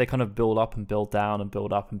it's just they kind of build up and build down and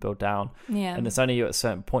build up and build down. Yeah. And it's only at a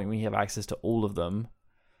certain point when you have access to all of them.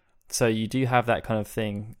 So you do have that kind of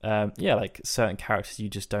thing. Like certain characters you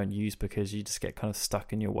just don't use because you just get kind of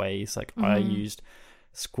stuck in your ways. Like I used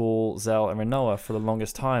Squall, Zell, and Rinoa for the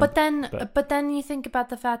longest time. But then you think about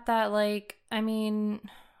the fact that like, I mean,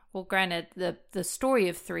 well, granted, the story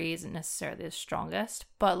of 3 isn't necessarily the strongest,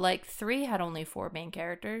 but like 3 had only 4 main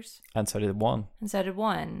characters. And so did 1.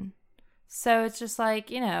 So it's just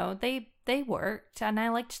like, you know, they worked, and I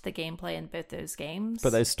liked the gameplay in both those games.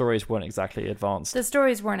 But those stories weren't exactly advanced. The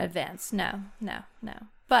stories weren't advanced, no.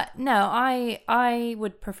 But no, I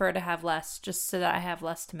would prefer to have less, just so that I have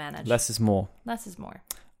less to manage. Less is more. Less is more.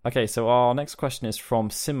 Okay, so our next question is from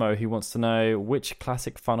Simo, who wants to know, which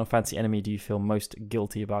classic Final Fantasy enemy do you feel most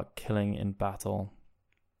guilty about killing in battle?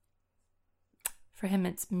 For him,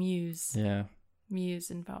 it's Muse. Yeah. Muse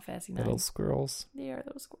in Final Fantasy 9. Little squirrels. They are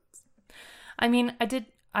little squirrels. I mean,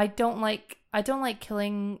 I don't like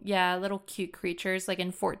killing, little cute creatures, like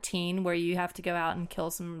in 14, where you have to go out and kill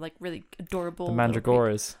some, like, really adorable... The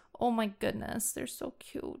Mandragoras. Oh my goodness, they're so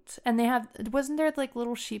cute. And they have, wasn't there like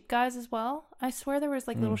little sheep guys as well? I swear there was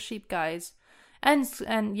like little sheep guys.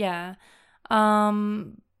 And yeah. I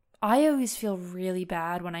always feel really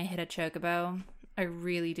bad when I hit a chocobo. I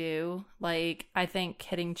really do. Like, I think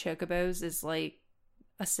hitting chocobos is like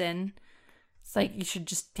a sin. It's like you should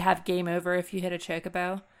just have game over if you hit a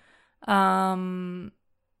chocobo.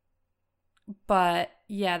 But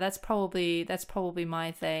yeah, that's probably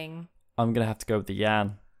my thing. I'm gonna have to go with the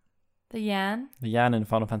Yan. The Yan? The Yan in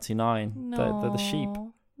Final Fantasy 9. No. The sheep.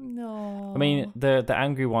 No. I mean, the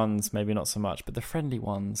angry ones, maybe not so much, but the friendly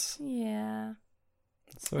ones. Yeah.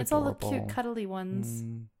 So it's adorable. all the cute, cuddly ones.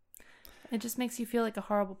 It just makes you feel like a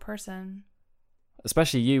horrible person.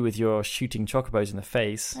 Especially you with your shooting chocobos in the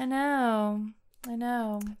face. I know.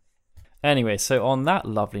 Anyway, so on that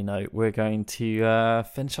lovely note, we're going to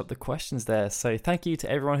finish up the questions there. So thank you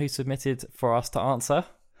to everyone who submitted for us to answer.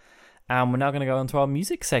 And we're now going to go on to our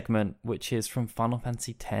music segment, which is from Final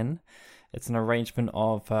Fantasy X. It's an arrangement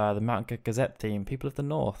of the Mount Gazette theme, People of the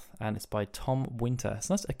North, and it's by Tom Winter. It's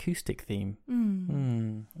a nice acoustic theme.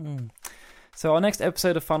 So our next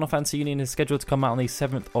episode of Final Fantasy Union is scheduled to come out on the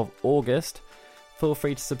 7th of August. Feel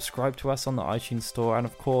free to subscribe to us on the iTunes store, and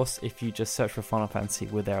of course, if you just search for Final Fantasy,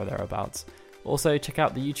 we're there or thereabouts. Also, check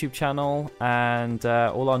out the YouTube channel and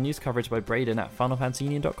all our news coverage by Braden at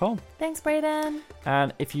FinalFantasyUnion.com. Thanks, Braden.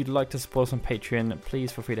 And if you'd like to support us on Patreon,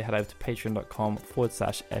 please feel free to head over to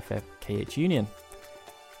patreon.com/FFKHUnion.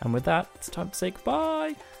 And with that, it's time to say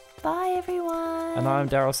goodbye. Bye, everyone. And I'm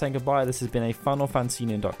Daryl saying goodbye. This has been a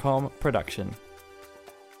FinalFantasyUnion.com production.